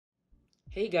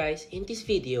Hey guys, in this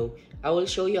video, I will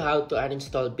show you how to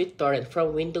uninstall BitTorrent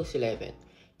from Windows 11.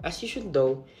 As you should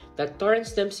know, that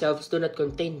torrents themselves do not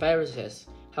contain viruses.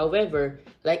 However,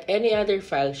 like any other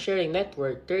file sharing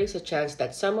network, there is a chance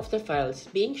that some of the files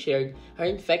being shared are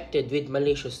infected with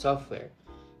malicious software.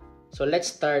 So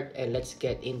let's start and let's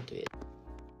get into it.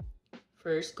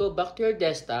 First, go back to your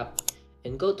desktop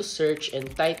and go to search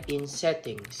and type in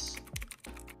settings.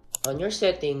 On your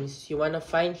settings, you want to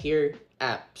find here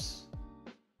apps.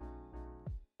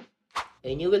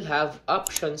 And you will have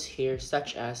options here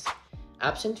such as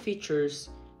apps and features,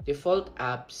 default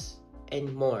apps, and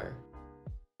more.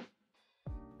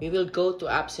 We will go to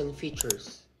apps and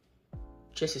features.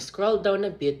 Just scroll down a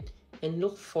bit and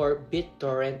look for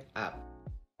BitTorrent app.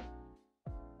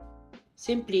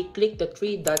 Simply click the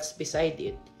three dots beside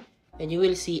it and you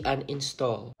will see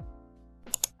uninstall.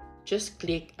 Just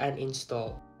click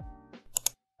uninstall.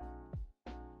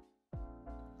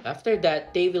 After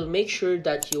that, they will make sure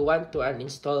that you want to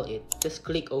uninstall it. Just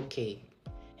click OK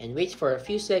and wait for a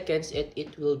few seconds and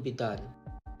it will be done.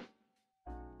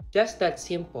 Just that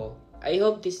simple. I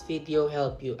hope this video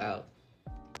helped you out.